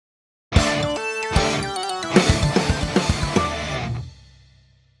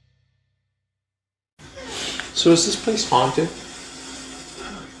So is this place haunted?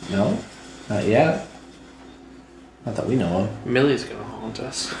 No, not yet. Not that we know of. Millie's gonna haunt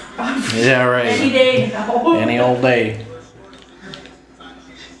us. Yeah, right. Any day now. Any old day.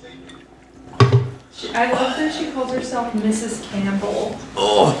 I love that she calls herself Mrs. Campbell.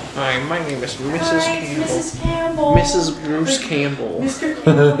 Oh, hi, my name is Mrs. Hi, Campbell. Mrs. Campbell. Mrs. Bruce Campbell. Mr.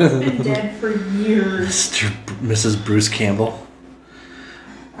 Campbell has been dead for years. Mrs. Bruce Campbell.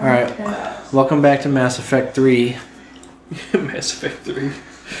 Alright, welcome back to Mass Effect 3. Mass Effect 3.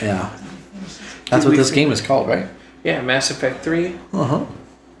 Yeah. That's what this game is called, right? Yeah, Mass Effect 3. Uh-huh.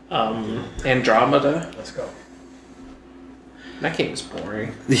 Andromeda. Let's go. That game's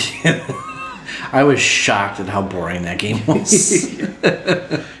boring. I was shocked at how boring that game was.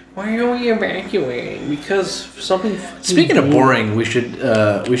 Why are we evacuating? Because something. Speaking of boring, we should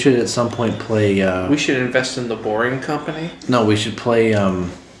at some point play. We should invest in the Boring Company. No, we should play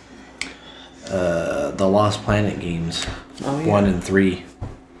the Lost Planet games, 1 and 3.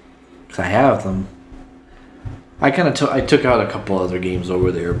 Cause I have them. I took out a couple other games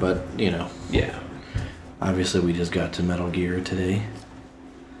over there, but you know. Yeah. Obviously, we just got to Metal Gear today.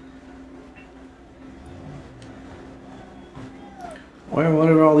 What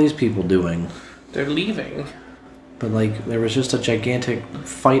are all these people doing? They're leaving. But like, there was just a gigantic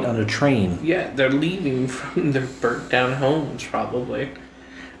fight on a train. Yeah, they're leaving from their burnt down homes, probably.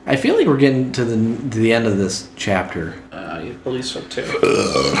 I feel like we're getting to the end of this chapter. I believe so too.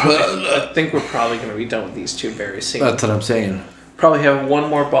 I think we're probably going to be done with these two very soon. That's what I'm saying. Probably have one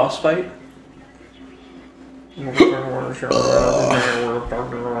more boss fight.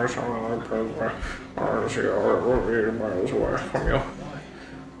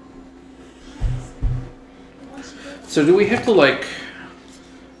 So do we have to like,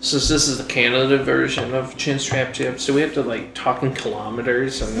 since this is the Canada version of Chinstrap Chaps, do we have to like talk in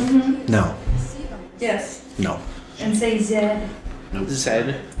kilometers and No. Yes. No. And say Zed.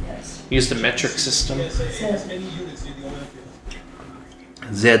 Zed? Yes. Use the metric system. Zed.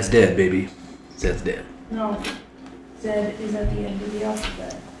 Zed's dead, baby. Zed's dead. No. Zed is at the end of the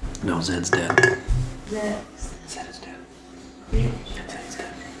alphabet. No, Zed's dead. Zed. Zed is dead. Yeah. Zed's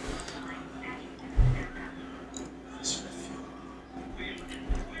dead.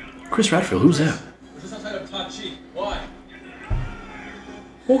 Chris Redfield, who's that? Why?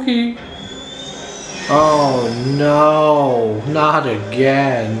 Okay. Oh no, not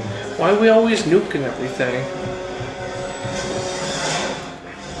again. Why are we always nuking everything?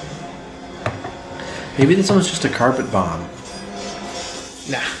 Maybe this one's just a carpet bomb.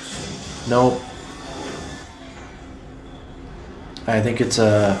 Nah. Nope. I think it's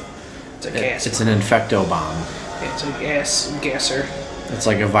a... It's a gas. It's an infecto bomb. It's a gasser. It's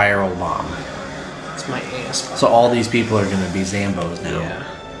like a viral bomb. It's my ass. So all these people are going to be Zambos now. Yeah.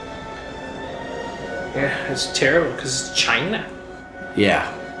 Yeah, it's terrible because it's China. Yeah.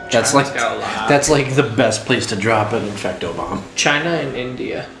 That's China's like got a lot. that's like the best place to drop an infecto bomb. China and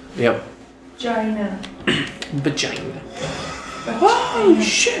India. Yep. Vagina. Vagina. Oh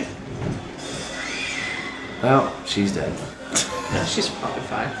shit! Well, she's dead. No, she's probably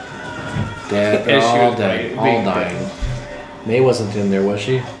fine. Dead. They're Yeah, she all was dead. All being dying. May wasn't in there, was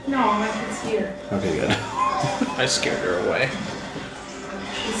she? No, I can see her. Okay, good. I scared her away.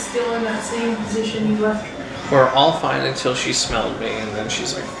 She's still in that same position you left her. We're all fine until she smelled me, and then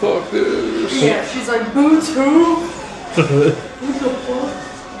she's like, "Fuck this." Yeah, she's like, Boots who? What the fuck?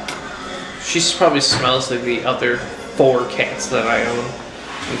 She probably smells like the other 4 cats that I own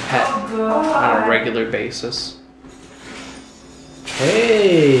and pet on a regular basis.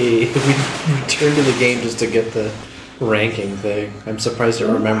 Hey, we returned to the game just to get the ranking thing. I'm surprised I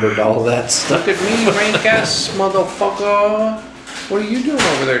remembered all that stuff. Look at me, rank S, motherfucker. What are you doing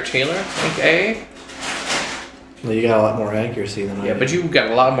over there, Taylor? Rank A? Well, you got a lot more accuracy than I Yeah, do. but you've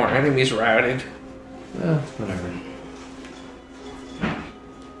got a lot more enemies routed. Whatever.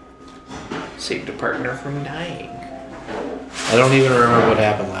 Saved a partner from dying. I don't even remember what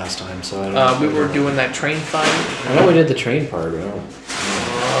happened last time, so I don't. We were doing that train fight. I know we did the train part, but I don't.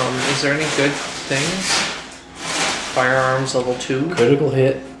 Is there any good things? Firearms level 2? Critical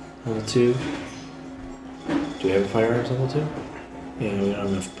hit level 2. Do we have a firearms level 2? Yeah, we don't have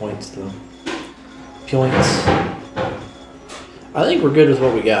enough points though. Points. I think we're good with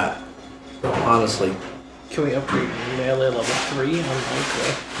what we got. Honestly. Can we upgrade melee level 3?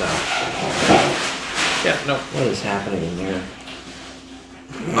 Unlikely. No. Yeah, no. What is happening in there?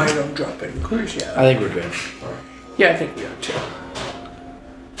 Item dropping. Of course, yeah. I think we're good. Yeah, I think we are too.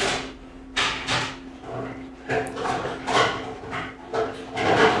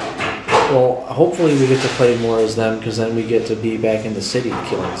 Well, hopefully we get to play more as them, because then we get to be back in the city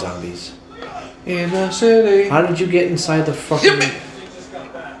killing zombies. in the city. How did you get inside the fucking...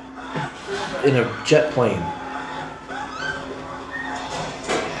 in a jet plane?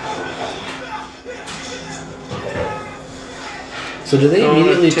 So did they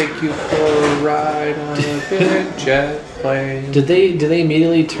immediately take you for a ride on a big jet plane? Did they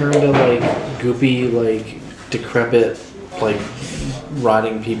immediately turn to like goopy, like decrepit, like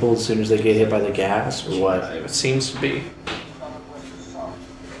rotting people as soon as they get hit by the gas, or what? It seems to be.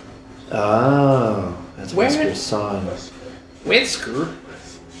 Oh, that's Where? Whisker's son. Whisker?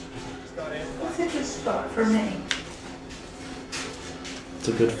 What's a good spot for me? It's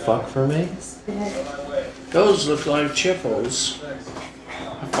a good fuck for me. Those look like Chippos.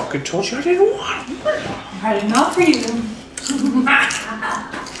 I fucking told you I didn't want them. I had enough for you.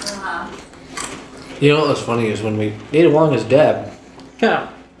 You know what's funny is when we Ada Wong is dead. Yeah.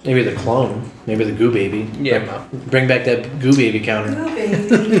 Maybe the clone, maybe the goo baby. Yeah. Bring back that goo baby counter. Ooh, baby.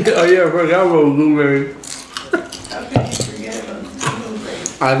 Oh yeah, I forgot about blueberry. How could you forget about the baby?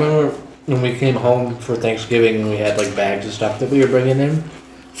 I remember when we came home for Thanksgiving and we had like bags of stuff that we were bringing in.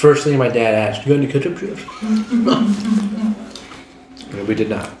 First thing my dad asked, "You got any ketchup chips?" No, we did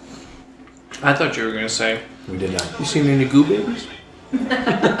not. I thought you were gonna say, We did not. you seen any goo babies? Do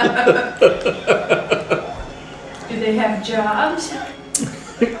they have jobs?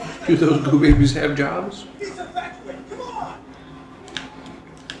 Do those goo babies have jobs?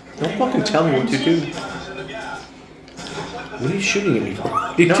 Don't fucking tell me what to do. What are you shooting at me for?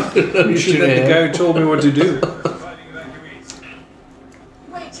 You should let the guy who told me what to do.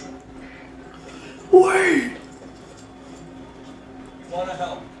 Wait! Wanna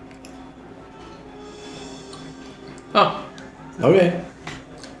help? Oh, Okay.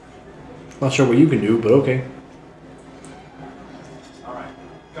 Not sure what you can do, but okay. Alright,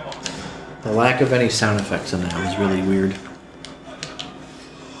 come on. The lack of any sound effects in that was really weird.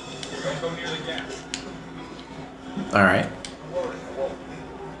 We're gonna go near the gas. Alright.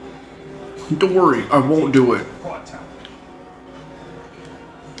 don't worry, I won't do it. Quad tower.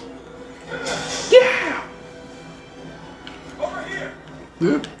 Yeah! Over here!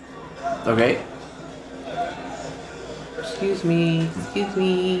 Yep. Okay. Excuse me, excuse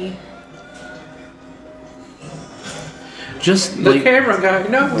me. Just The like camera guy,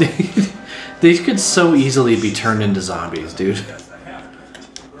 no. these could so easily be turned into zombies, dude.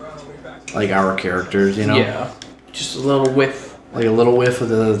 Like our characters, you know? Yeah. Just a little whiff. Like a little whiff of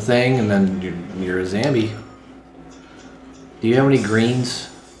the thing, and then you're a zombie. Do you have any greens?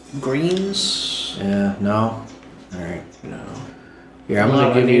 Greens? Yeah. No. All right. No. Here, I'm No, gonna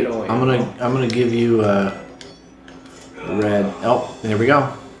I give need you. oil. I'm gonna give you red. Oh, there we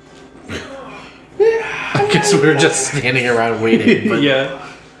go. I guess we're just standing around waiting. But Yeah.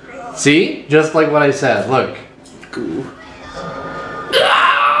 see, just like what I said. Look. Goo.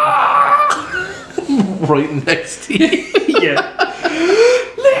 Right next to you. Yeah.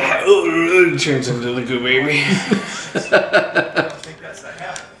 It turns into the goo baby.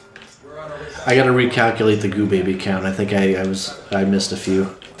 I gotta recalculate the goo baby count. I think I missed a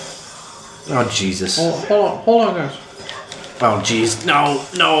few. Oh Jesus. Hold on, guys. Oh jeez. No.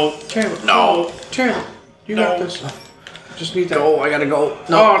 Taylor, No. Taylor, you got No. this. Just need that. Go. I gotta go.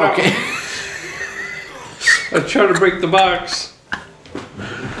 No. Oh, no. Okay. I'm trying to break the box.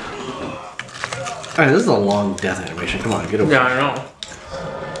 Alright, this is a long death animation. Come on, get over. Yeah, I know.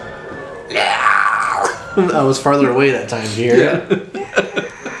 I was farther away that time, dear. Yeah.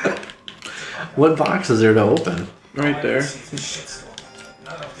 What box is there to open? Right there.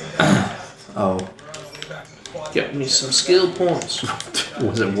 Oh, Get me some skill points.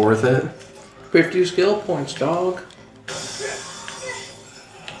 was it worth it? 50 skill points, dog.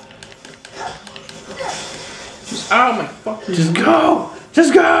 Just out of my fucking. Just go!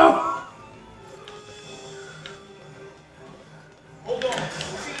 Just go!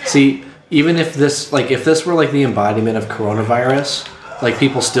 See, even if this, like, if this were like the embodiment of coronavirus, like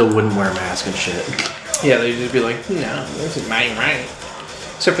people still wouldn't wear masks and shit. Yeah, they'd just be like, no, this is mine, right?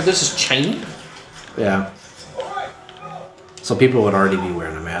 Except for this is China. Yeah. So people would already be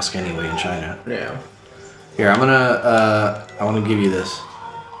wearing a mask anyway in China. Yeah. Here, I want to give you this.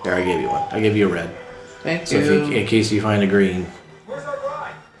 Here, I gave you one. I gave you a red. Thank So if you. you, in case you find a green. Where's our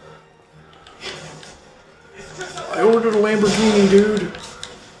ride? I ordered a Lamborghini, dude.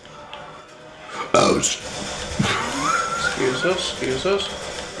 Oh. Excuse us, excuse us.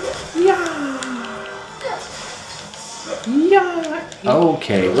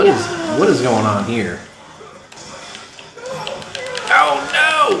 Okay, what is going on here? Oh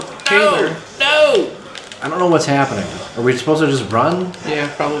no! Taylor. No! I don't know what's happening. Are we supposed to just run?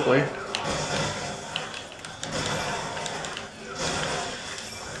 Yeah, probably.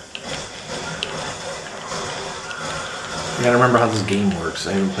 I gotta remember how this game works.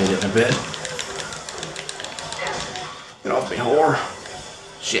 I haven't played it in a bit. Get off me, whore.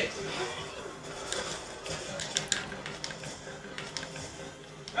 Shit.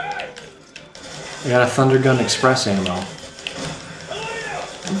 I got a Thunder Gun Express ammo.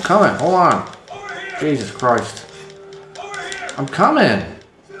 I'm coming. Hold on. Jesus Christ. I'm coming.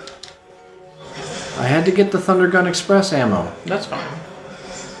 I had to get the Thunder Gun Express ammo. That's fine.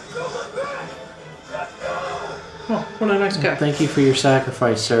 Oh, what a nice guy. Thank you for your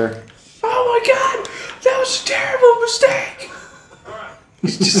sacrifice, sir. Oh my god! That was a terrible mistake!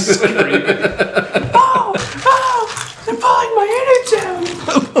 He's just screaming. Oh! Oh! They're pulling my innards out!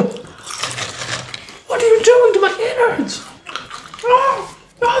 What are you doing to my innards? Oh!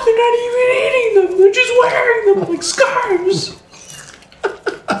 Oh, they're not even eating them! They're just wearing them like scarves!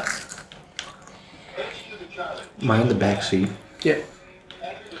 Am I in the back seat? Yeah.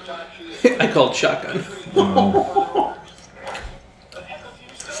 I called shotgun.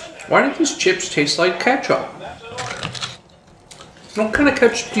 Why do these chips taste like ketchup? What kind of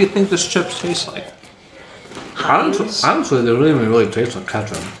ketchup do you think this chips taste like? Honestly, they don't even really taste like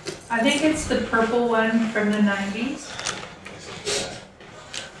ketchup. I think it's the purple one from the 90s.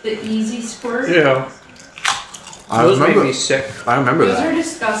 The Easy Squirt. Yeah. Those made me sick. I remember Those that. are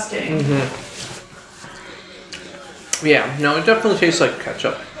disgusting. Yeah, no, it definitely tastes like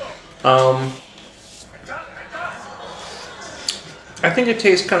ketchup. I think it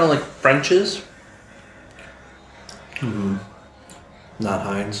tastes kind of like French's. Not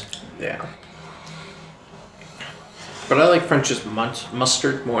Heinz. Yeah. But I like French's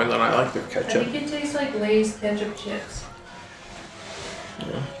mustard more than I like their I ketchup. think it tastes like Lay's ketchup chips.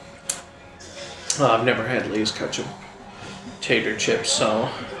 Well, I've never had Lay's ketchup tater chips, so...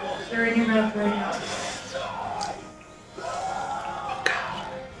 They're in your mouth right now.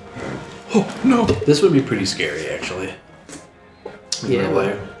 Oh, no! This would be pretty scary, actually. Yeah.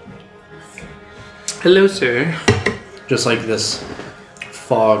 Like, Hello, sir. just like this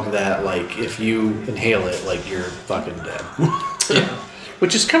fog that, like, if you inhale it, like, you're fucking dead. Yeah.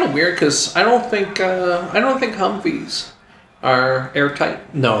 Which is kind of weird, because I don't think Humvees are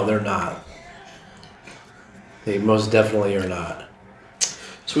airtight. No, they're not. They most definitely are not.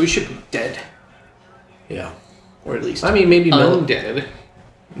 So we should be dead. Yeah. Or at least I mean, maybe undead.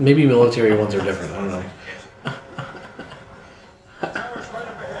 maybe military ones are different. I don't know.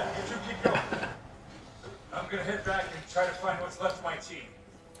 I'm gonna head back and try to find what's left of my team.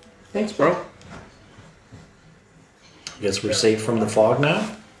 Thanks, bro. Guess we're safe from the fog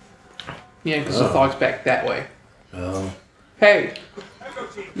now? Yeah, because the fog's back that way. Oh. Hey, Echo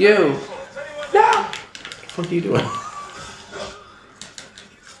team. you. Does anyone No! What the fuck are you doing?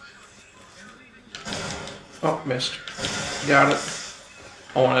 Oh, missed. Got it.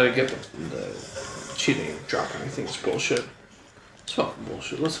 I wanted to get the she didn't even drop anything. It's bullshit. It's fucking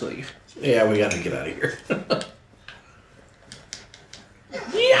bullshit. Let's leave. Yeah, we gotta get out of here.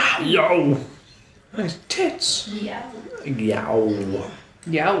 Yeah! Yo! Nice tits. Yeah. Yow.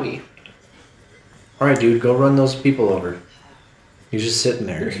 Yowie. Alright, dude, go run those people over. He's just sitting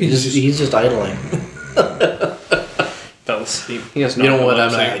there. He's just idling. Fell asleep. He has no You know what?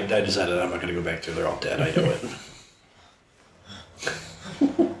 epilepsy. I decided I'm not gonna go back there. They're all dead. I know it.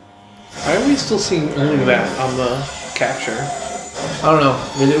 Why are we still seeing only that on the capture? I don't know.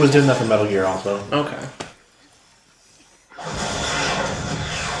 It was doing that for Metal Gear also. Okay.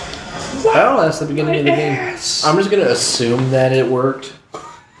 I don't know. That's the beginning of the game. Yes. I'm just gonna assume that it worked.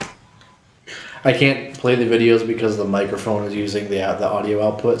 I can't play the videos because the microphone is using the audio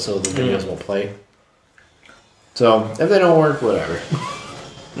output, so the videos won't play. So if they don't work, whatever.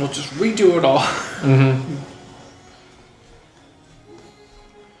 We'll just redo it all. Mm-hmm.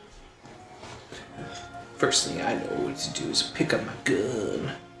 First thing I know what to do is pick up my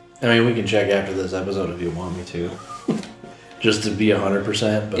gun. I mean, we can check after this episode if you want me to, just to be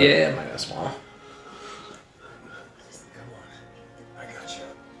 100%. But Yeah, might as well. I got you.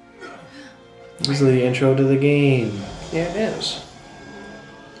 this is the intro to the game. Yeah, it is.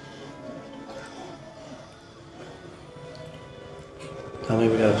 Tell me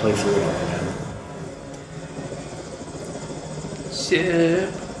we gotta play through it all again.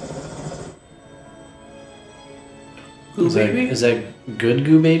 Sip. Goo baby? Is that Good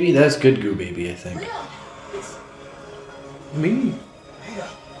Goo Baby? That's Good Goo Baby, I think. Me. Yeah.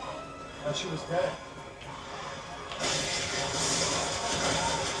 Thought she was dead.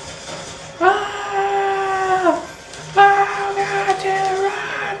 Ah! Oh,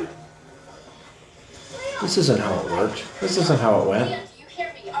 God, run! This isn't how it worked. This isn't how it went. Do you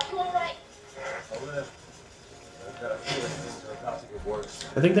hear me? Are you alright? I'll live. I've got a feeling things are about to get worse.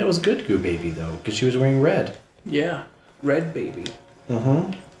 I think that was Good Goo Baby, though, because she was wearing red. Yeah. red baby.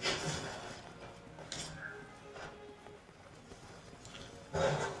 Mm-hmm.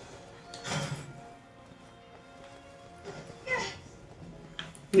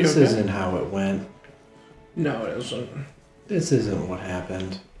 This okay? isn't how it went. No, it isn't. This isn't what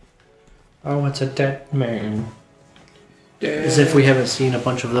happened. Oh, it's a dead man. As if we haven't seen a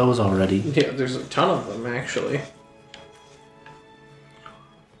bunch of those already. Yeah, there's a ton of them, actually.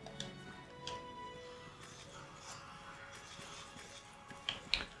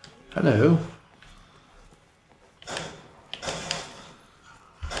 Hello.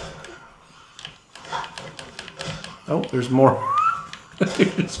 Oh, there's more. He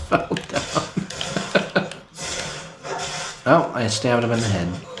just fell down. Oh, I stabbed him in the head.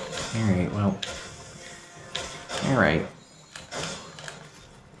 Alright, well. Alright.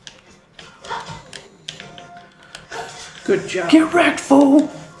 Good job. Get wrecked, fool!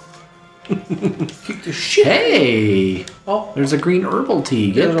 Kick the shit. Hey! Oh, There's a green herbal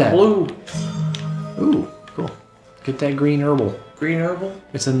tea. Get there's that. a blue. Ooh, cool. Get that green herbal. Green herbal?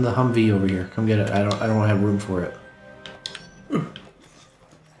 It's in the Humvee over here. Come get it. I don't have room for it.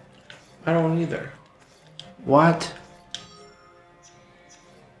 I don't either. What?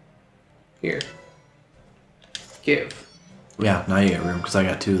 Here. Give. Yeah, now you get room because I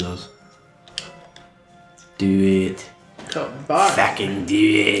got 2 of those. Do it. Come by. Fucking do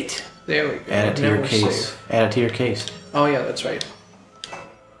it. There we go. Add it to Now your we're case. safe. Add it to your case. Oh, yeah, that's right.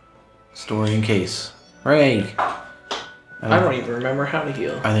 Store in case. Hooray! I don't even remember how to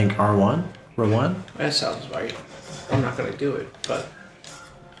heal. I think R1? R1? That sounds right. I'm not going to do it, but...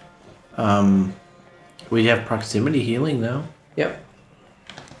 We have proximity healing though. Yep.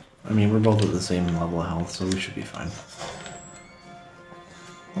 I mean, we're both at the same level of health, so we should be fine.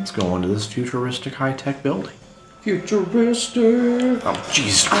 Let's go into this futuristic high-tech building. Futuristic. Oh,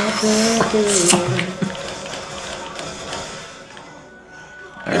 jeez.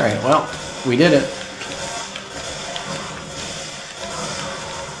 Alright, well, we did it.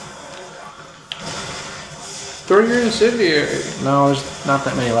 Throw your incendiary. No, there's not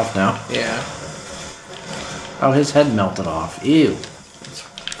that many left now. Yeah. Oh, his head melted off. Ew. It's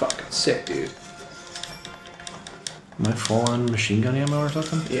fucking sick, dude. Am I full on machine gun ammo or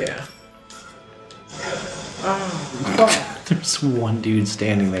something? Yeah. Oh, fuck. There's one dude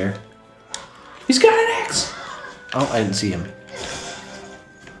standing there. He's got an axe. Oh, I didn't see him.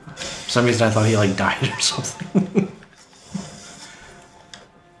 For some reason I thought he like died or something.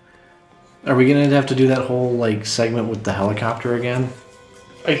 Are we gonna have to do that whole like segment with the helicopter again?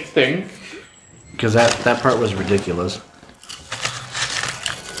 I think. Because that part was ridiculous.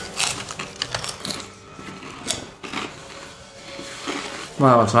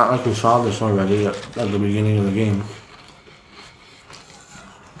 Well, it's not like we saw this already at the beginning of the game.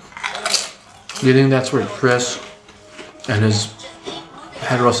 Do you think that's where Chris and his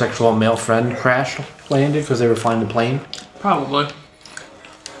heterosexual male friend landed because they were flying the plane? Probably.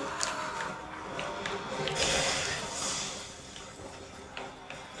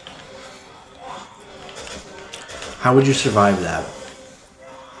 How would you survive that?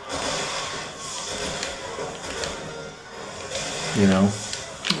 You know?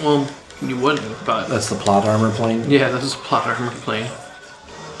 Well, you wouldn't, but... That's the plot armor plane? Yeah, this is plot armor plane.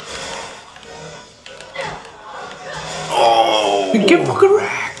 Oh! Get fucking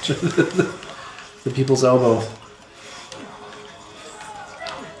wrecked! The people's elbow.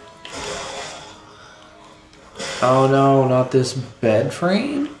 Oh no, not this bed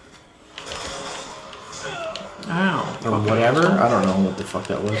frame? Ow. Or whatever? I don't know what the fuck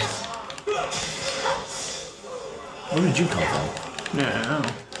that was. Where did you come from? Yeah, I know.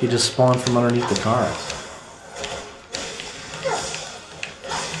 He just spawned from underneath the car.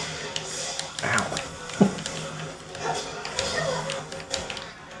 Ow.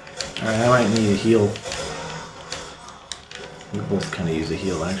 Alright, I might need a heal. We both kind of use a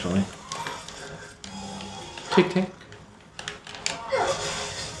heal, actually. Tick tick.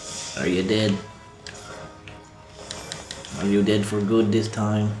 Are you dead? Are you dead for good this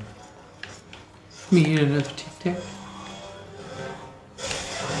time? Me and another tick tick.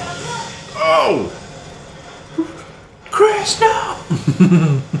 Oh! Chris, no!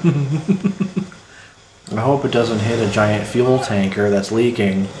 I hope it doesn't hit a giant fuel tanker that's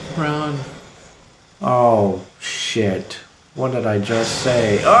leaking. Run. Oh, shit. What did I just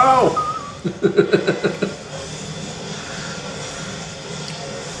say? Oh!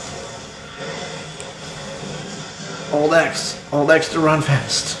 Hold X. Hold X to run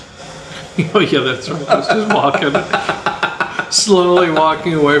fast. Oh yeah, that's right. I was just walking. Slowly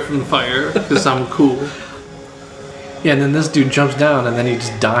walking away from the fire, because I'm cool. Yeah, and then this dude jumps down and then he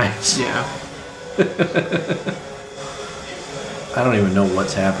just dies. Yeah. I don't even know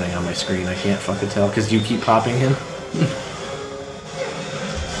what's happening on my screen. I can't fucking tell because you keep popping in.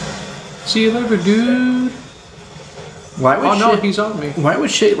 See you later, dude. Why would Oh no, shit, he's on me. Why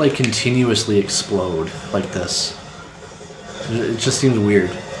would shit like continuously explode like this? It just seems weird.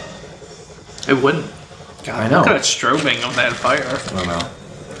 It wouldn't. I know. Look at that strobing of that fire. I don't know.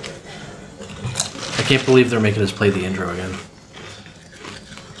 I can't believe they're making us play the intro again.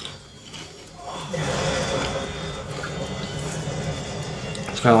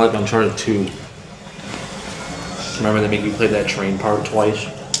 It's kind of like Uncharted 2. Remember they make you play that train part twice?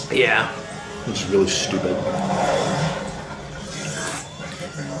 Yeah. It's really stupid.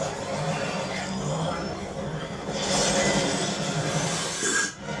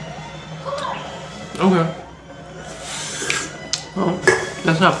 Okay. Oh,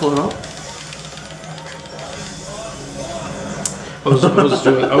 that's not pulling up.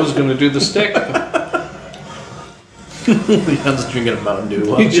 I was gonna do the stick. Leon's drinking a Mountain Dew.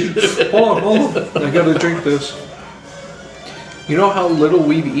 Hold on. I gotta drink this. You know how little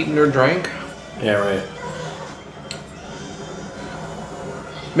we've eaten or drank? Yeah, right.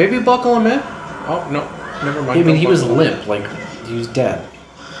 Maybe buckle him in. Oh no, never mind. I mean, he Don't was buckle him. limp, like he was dead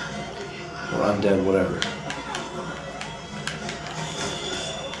or undead, whatever.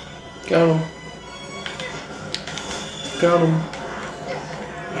 Got him. Got him.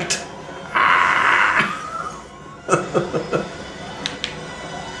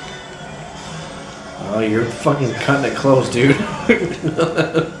 Oh, you're fucking cutting it close, dude. You're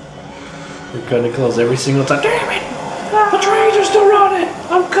cutting it close every single time. Damn it! The trains are still running!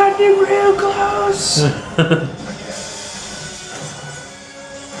 I'm cutting it real close!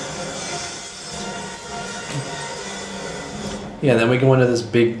 Yeah, then we go into this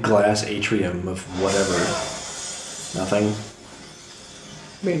big glass atrium of whatever. Nothing.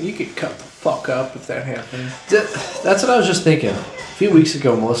 Man, you could cut the fuck up if that happened. That's what I was just thinking. A few weeks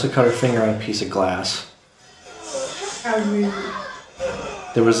ago, Melissa cut her finger on a piece of glass. How weird.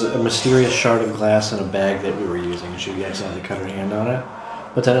 There was a mysterious shard of glass in a bag that we were using, and she accidentally cut her hand on it.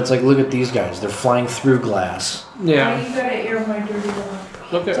 But then it's like, look at these guys. They're flying through glass. Why Yeah. you gotta air my dirty laundry?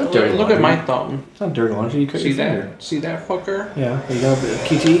 Look at It's not dirty look at my laundry. thumb. It's not dirty laundry. You cut See your finger. that? See that fucker? Yeah, you got a bit of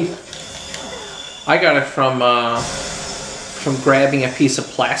QT. I got it from grabbing a piece of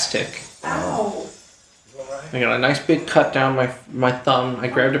plastic. Ow. I got a nice big cut down my thumb. I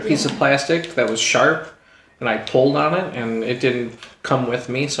grabbed a piece of plastic that was sharp, and I pulled on it, and it didn't come with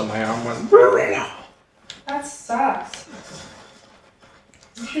me, so my arm went. That sucks.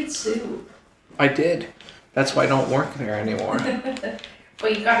 You should sue. I did. That's why I don't work there anymore.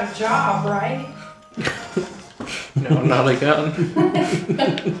 But you got a job, right? No, not a gun.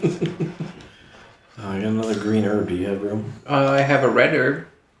 Oh, I got another green herb. Do you have room? I have a red herb.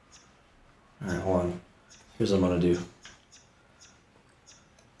 Alright, hold on. Here's what I'm gonna do.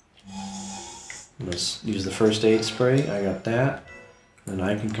 I'm gonna use the first aid spray. I got that. And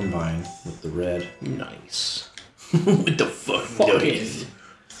I can combine with the red. Nice. What the fuck?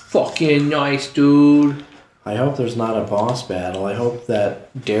 Fucking nice, dude. I hope there's not a boss battle. I hope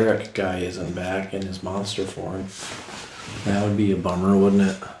that Derek guy isn't back in his monster form. That would be a bummer, wouldn't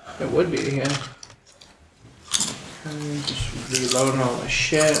it? It would be, yeah. Just reloading all the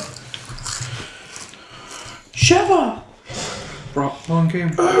shit. Shiva! Wrong game.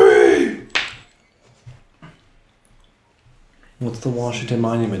 Hurry! What's the Washington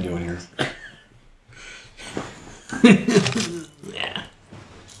Monument doing here? Yeah.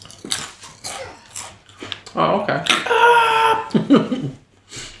 Oh, okay.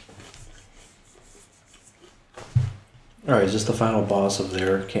 Alright, is this the final boss of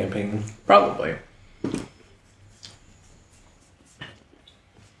their campaign? Probably.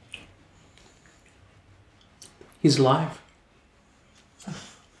 He's alive.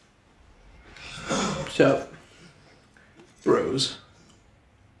 What's up, bros?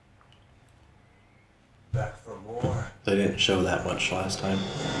 Back for more. They didn't show that much last time.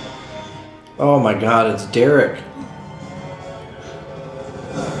 Oh my god, it's Derek.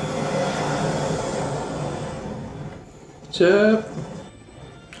 What's up?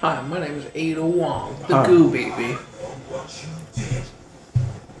 Hi, my name is Ada Wong, the Hi. Goo Baby.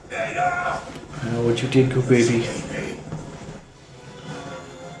 I know what you did, Goo Baby.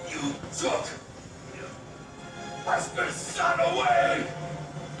 You took Wester's son away!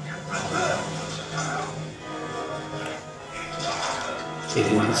 It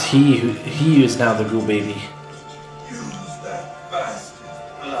is he is now the Goo Baby. Use that bastard's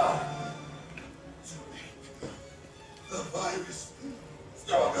blood to make the virus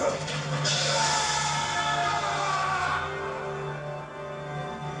stronger.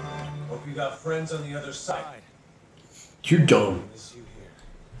 Hope you got friends on the other side. You're dumb.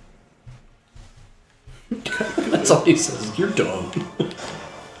 That's all he says. You're dumb.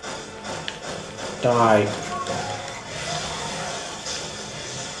 Die.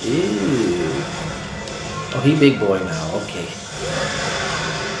 Ew. Oh, he big boy now. Okay.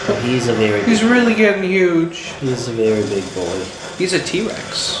 Oh, he's a very. He's really getting huge. He's a very big boy. He's a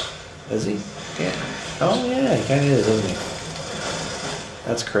T-Rex. Is he? Yeah. Oh yeah, he kind of is, isn't he?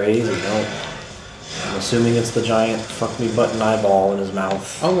 That's crazy. No. I'm assuming it's the giant fuck me button eyeball in his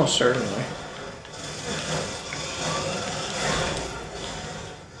mouth. Almost certainly.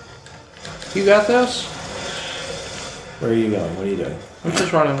 You got this? Where are you going? What are you doing? I'm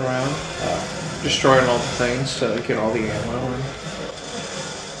just running around, destroying all the things to get all the ammo. And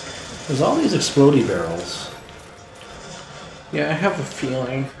There's all these explodey barrels. yeah, I have a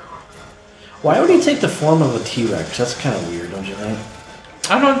feeling. Why would he take the form of a T-Rex? That's kind of weird, don't you think?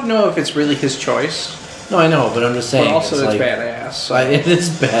 I don't know if it's really his choice, No, I know, but I'm just saying. but also it's like, badass. So. It is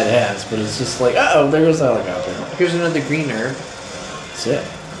badass, but it's just like, uh oh, there goes the helicopter. Here's another green herb. That's it.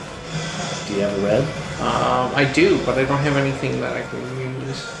 Do you have a red? I do, but I don't have anything that I can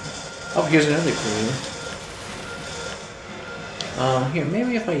use. Oh, here's another green. Here,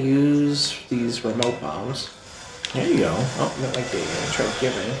 maybe if I use these remote bombs. There you go. Oh, not like they tried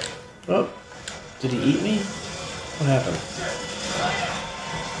giving. Oh, did he eat me? What happened?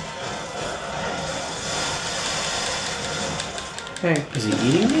 Hey, Is he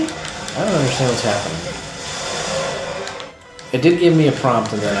eating me? I don't understand what's happening. It did give me a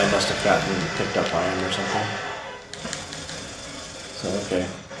prompt, and then I must have gotten picked up by him or something. So, okay.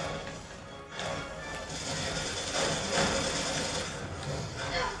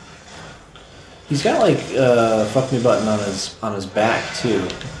 He's got like fuck me button on his back too.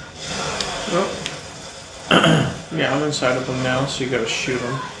 oh. Yeah, I'm inside of him now, so you gotta shoot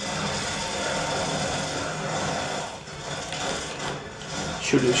him.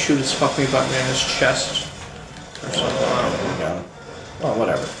 Shoot his fuck me button in his chest. Or something. There we go. Well,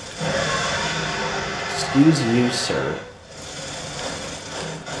 whatever. Excuse you, sir.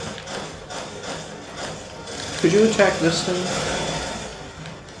 Could you attack this thing?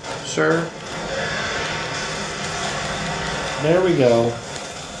 Sir? There we go.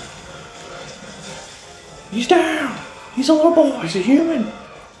 He's down. He's a little boy. He's a human.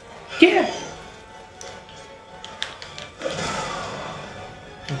 Yeah.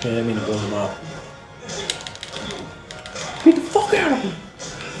 Okay, I didn't mean to blow him up. Beat the fuck out of him.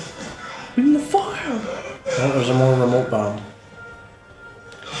 Beat the fuck out of him. Oh, there's a more remote bomb.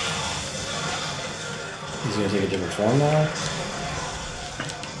 He's gonna take a different form now.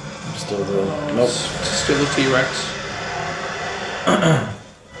 Still the nope. Still a T-Rex.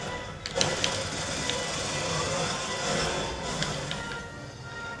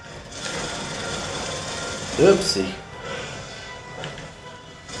 Oopsie.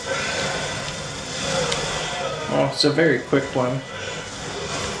 Oh, it's a very quick one.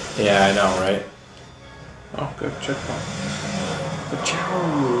 Yeah, I know, right? Oh, good checkpoint.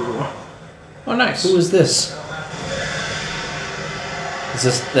 Chow. Oh, nice. Who is this?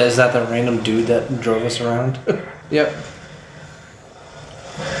 Is that the random dude that drove us around? Yep.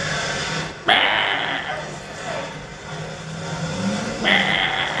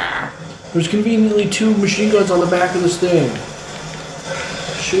 There's conveniently 2 machine guns on the back of this thing.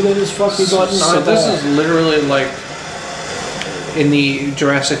 Shoot at his fucking button. So this is literally like in the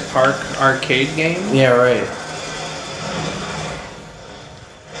Jurassic Park arcade game. Yeah, right.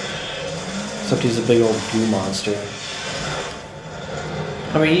 Except he's a big old goo monster.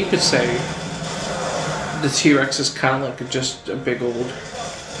 I mean, you could say the T-Rex is kind of like just a big old.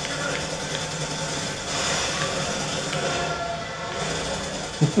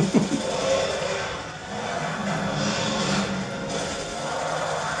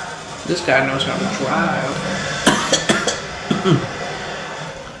 This guy knows how to drive.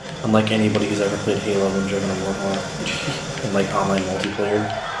 Unlike anybody who's ever played Halo and driven a Warhol. And like online multiplayer.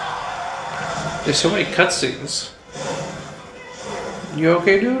 There's so many cutscenes. You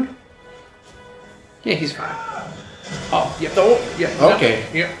okay, dude? Yeah, he's fine. Oh, yeah. Oh, yeah. Okay.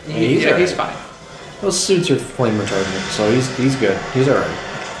 Yeah, He's yeah, alright. he's fine. Those suits are flame retardant, so he's good. He's alright.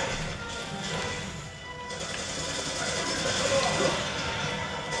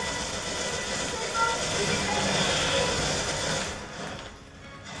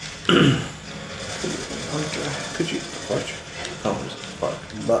 Could you watch? Oh,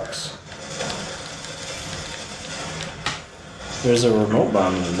 bucks. There's a remote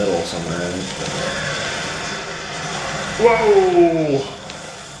bomb in the middle somewhere, I think. Whoa!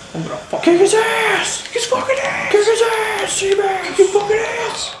 I'm gonna fuck kick his ass! Kick his fucking ass! Kick his ass, T-Rex! Kick his fucking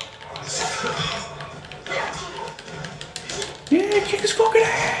ass! Yeah, kick his fucking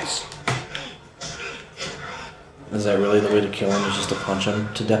ass. Is that really the way to kill him? Is just to punch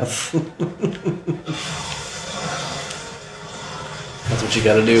him to death? That's what you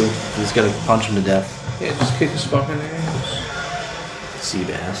gotta do. You just gotta punch him to death. Yeah, just kick his fucking ass. Sea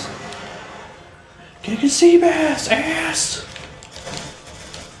bass. Kick his sea bass ass.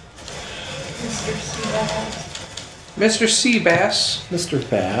 Mr. Seabass. Mr. Sea Bass. Mr.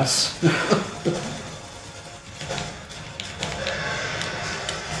 Bass.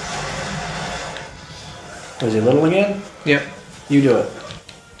 Was he little again? Yep. You do it.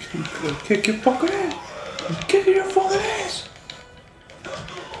 Kick your fucking ass. Kick your fucking ass.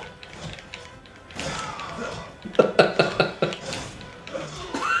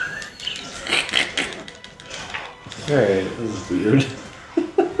 Alright, this is weird.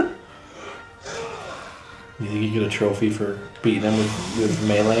 You think you get a trophy for beating him with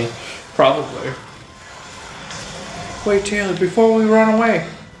melee? Probably. Wait, Taylor, before we run away.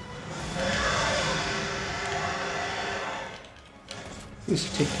 Use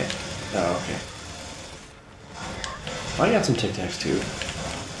a Tic Tac. Oh, okay. I got some Tic Tacs too.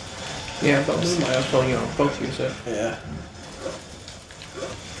 Yeah, but we might as well, both use it. Yeah.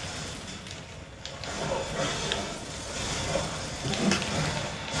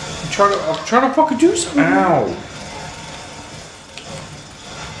 I'm trying to fucking do something. Ow!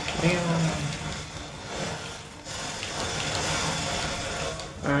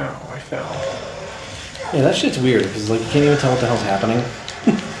 Ow, I fell. Yeah, that shit's weird because like you can't even tell what the hell's happening.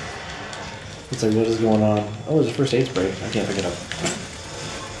 It's like what is going on? Oh, there's a first aid spray. I can't pick it up.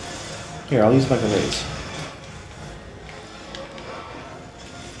 Here, I'll use my grenades.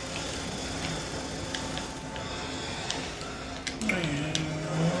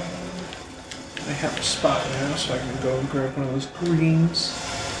 I have a spot now, so I can go and grab one of those greens.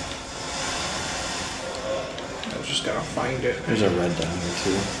 I just gotta find it. There's a red down here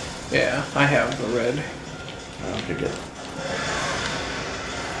too. Yeah, I have the red. Oh, okay, good.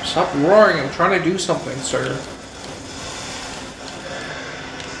 Stop roaring, I'm trying to do something, sir.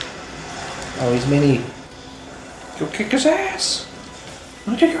 Oh, he's mini. Go kick his ass.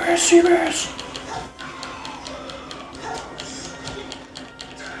 I'll kick your ass, sea bass.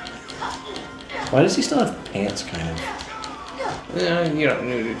 Why does he still have pants, kind of?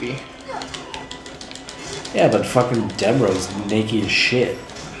 Nudity. Yeah, but fucking Deborah's naked as shit.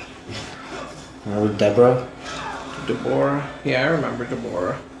 Remember Deborah? Deborah. Yeah, I remember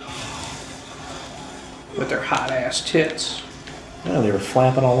Deborah. With their hot ass tits. Yeah, they were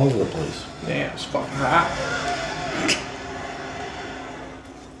flapping all over the place. Yeah, it's fucking hot.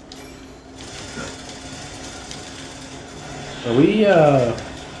 Are we Oh,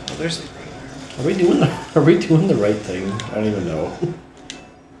 there's the are we doing the right thing? I don't even know.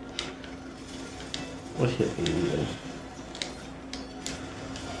 What hit me even?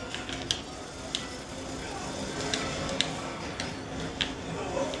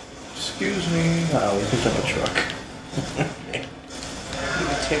 Excuse me. Oh, we picked up a truck.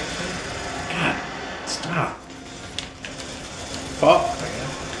 God, stop. Fuck, man.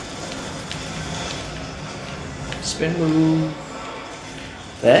 Spin move.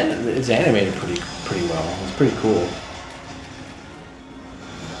 That it's animated pretty well. It's pretty cool.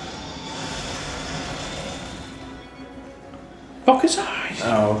 Fuck his eyes.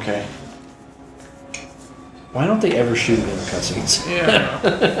 Oh, okay. Why don't they ever shoot it in the cutscenes? Yeah.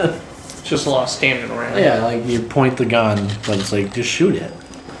 It's just a lot of standing around. Yeah, like you point the gun, but it's like just shoot it.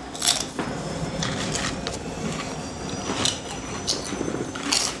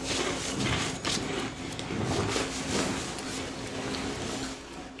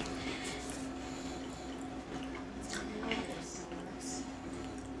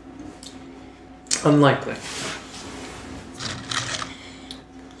 Unlikely.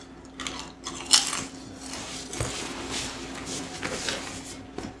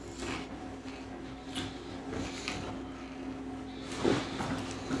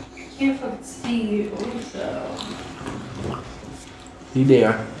 Can't fucking see you, so. You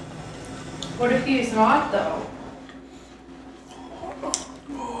there? What if he's not though?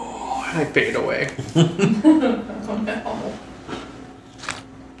 I fade away. Oh no.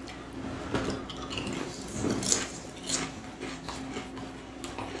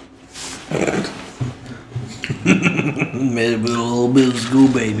 Made a little bit of school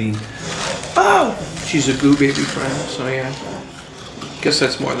baby. Oh! She's a goo baby friend, so yeah. Guess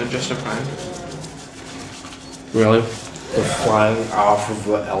that's more than just a friend. Really? They're flying off of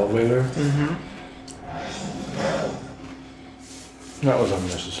the elevator? Mm-hmm. That was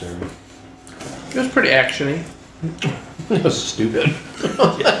unnecessary. It was pretty actiony. That was stupid.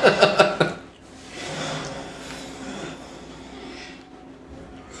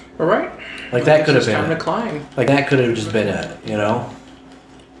 Like that could have It's time to been. climb. Like that could have just been it. You know.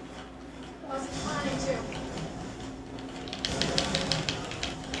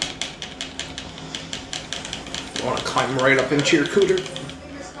 You want to climb right up into your cooter?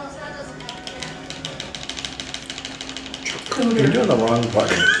 You're doing the wrong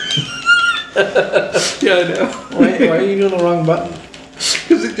button. Yeah, I know. Why are you doing the wrong button?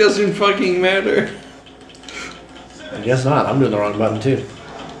 Because it doesn't fucking matter. I guess not. I'm doing the wrong button too.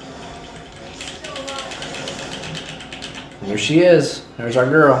 There she is. There's our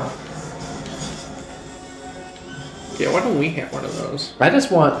girl. Yeah, why don't we have one of those? I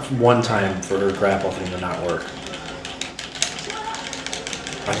just want one time for her grapple thing to not work.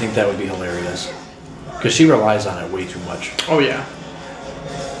 I think that would be hilarious. Because she relies on it way too much. Oh, yeah.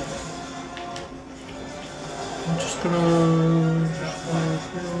 I'm just gonna...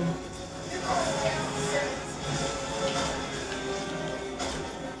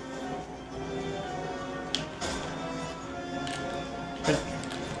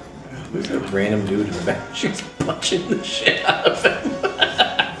 Who's that random dude in the back? She's punching the shit out of him.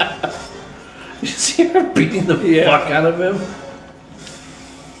 You see her beating the fuck out of him?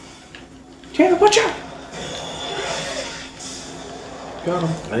 Tanner, watch out! Got him.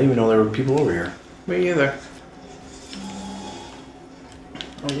 I didn't even know there were people over here. Me either.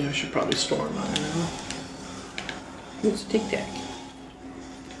 Oh yeah, I should probably store him out here. Let's take that.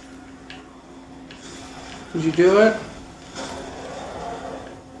 Did you do it?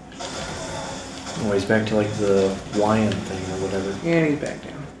 Oh, he's back to like the lion thing or whatever. Yeah, he's back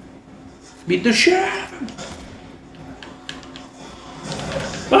down. Beat the shit out of him.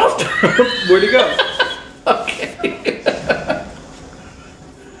 Where'd he go? Okay.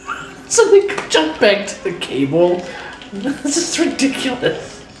 So they jump back to the cable. This is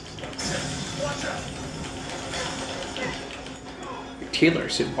ridiculous. Taylor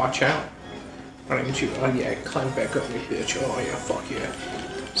said, watch out. Why don't you? Oh yeah, climb back up, you bitch. Oh yeah, fuck yeah.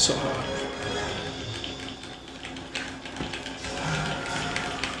 So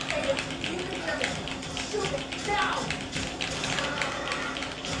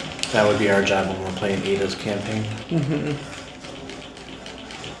That would be our job when we're playing Ada's campaign. Mm-hmm.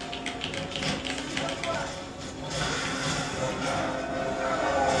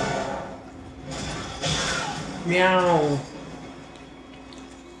 Meow.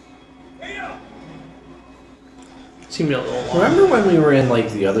 Seemed a little long. Remember when we were in like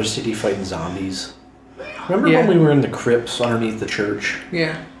the other city fighting zombies? Remember when we were in the crypts underneath the church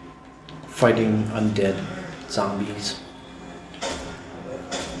Yeah. fighting undead zombies?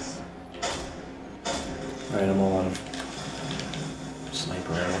 Alright, I'm all out of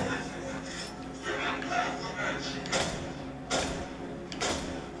sniper ammo.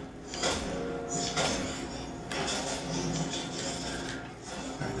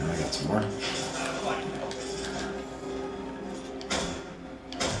 Alright, now I got some more.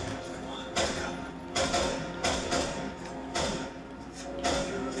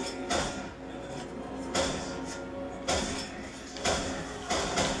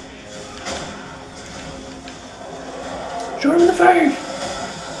 Join the fire!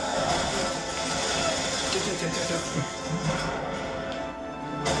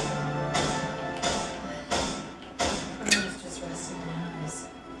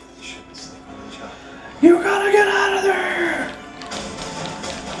 You gotta get out of there!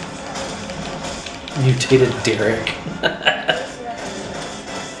 Mutated Derek.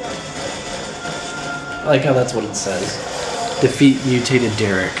 I like how that's what it says. Defeat mutated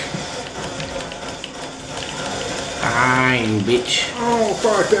Derek. Ah, you bitch. Oh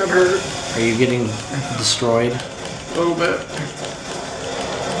fuck, that hurt. Are you getting destroyed? A little bit.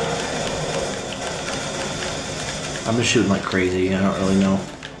 I'm just shooting like crazy. I don't really know.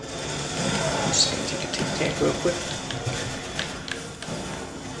 I'm just gonna take a tic tac real quick.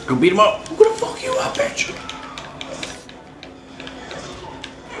 Go beat him up. I'm gonna fuck you up, bitch.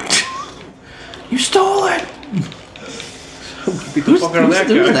 You stole it. Beat the fuck out of that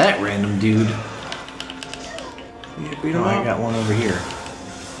guy. Who's that random dude? Yeah, beat him Oh, I up. got one over here.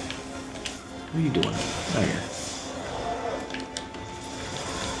 What are you doing? Out here.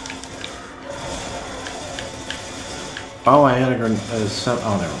 Oh, I had a grenade.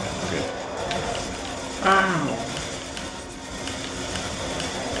 Oh, never mind. Okay. Ow.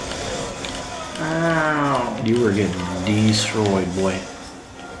 Ow. You were getting destroyed, boy.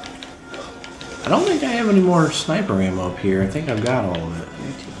 I don't think I have any more sniper ammo up here. I think I've got all of it.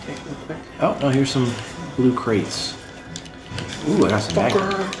 Take real quick. Oh, no, here's some blue crates. Ooh, I got some Magnum.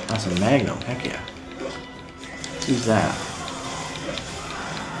 Fucker. Got some Magnum. Heck yeah. Use that.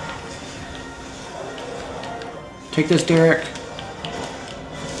 Take this, Derek.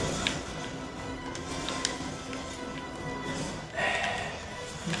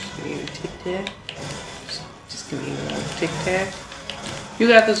 Give me a tic tac. Just give me a little tic tac. You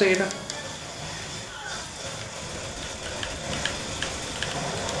got this, Ada.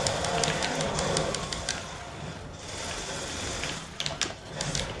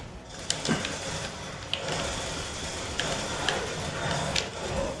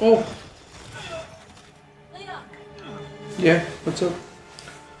 Oh. Yeah, what's up?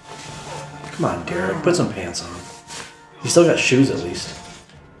 Come on, Derek. Put some pants on. You still got shoes at least.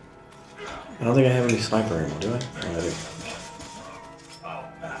 I don't think I have any sniper ammo, do I? Oh,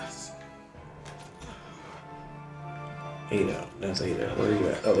 I do. Ada. That's Ada. Where are you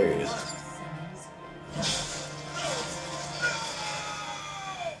at? Oh, there he is.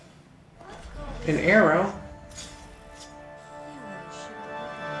 An arrow.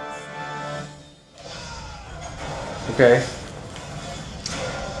 Okay.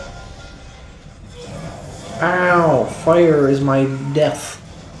 Ow! Fire is my death.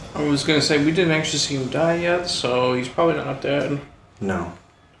 I was gonna say, we didn't actually see him die yet, so he's probably not dead. No.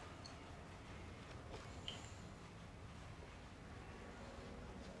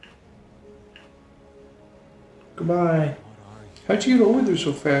 Goodbye. How'd you get over there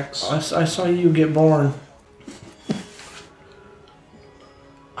so fast? I saw you get born.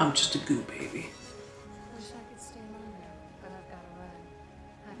 I'm just a goo baby. Wish I could stay longer, but I've got to run.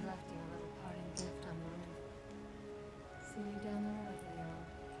 I've left you a little parting gift on the roof. See you down the road, Leo.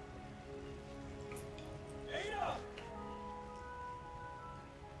 Ada!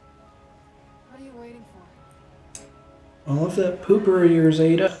 What are you waiting for? I love that pooper of yours,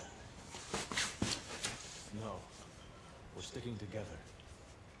 Ada. No. We're sticking together.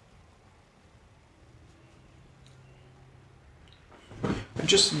 I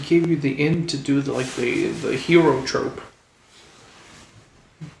just gave you the end to do the hero trope.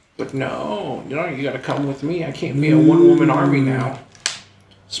 But no, you gotta come with me. I can't be a one-woman army now.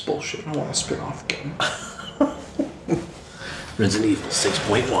 It's bullshit. I want a spin-off game. Resident Evil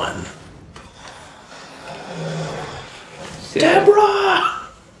 6.1. Deborah!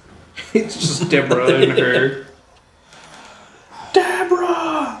 It's just Deborah and her.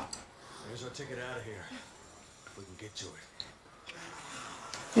 Deborah! Here's our ticket out of here. If we can get to it.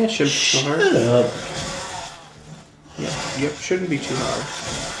 Yeah, shouldn't be too hard. Shut up. Yep, shouldn't be too hard.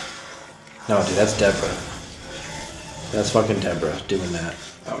 No, dude, that's Deborah. That's fucking Deborah doing that.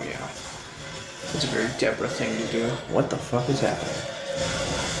 Oh yeah. It's a very Deborah thing to do. What the fuck is happening?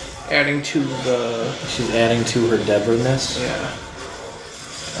 Adding to the... She's adding to her Deborah-ness? Yeah.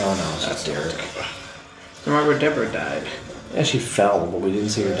 Oh no, that's Derek. Remember Deborah died. Yeah, she fell, but we didn't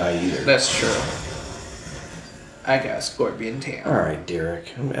see her die either. That's true. I got a scorpion tail. Alright,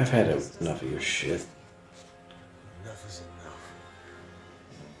 Derek. I've had enough of your shit. Enough is enough.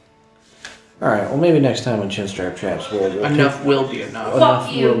 Alright, well maybe next time on Chinstrap Chaps we'll... Enough will be enough. Enough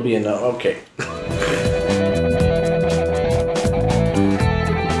Fuck you. will be enough. Okay.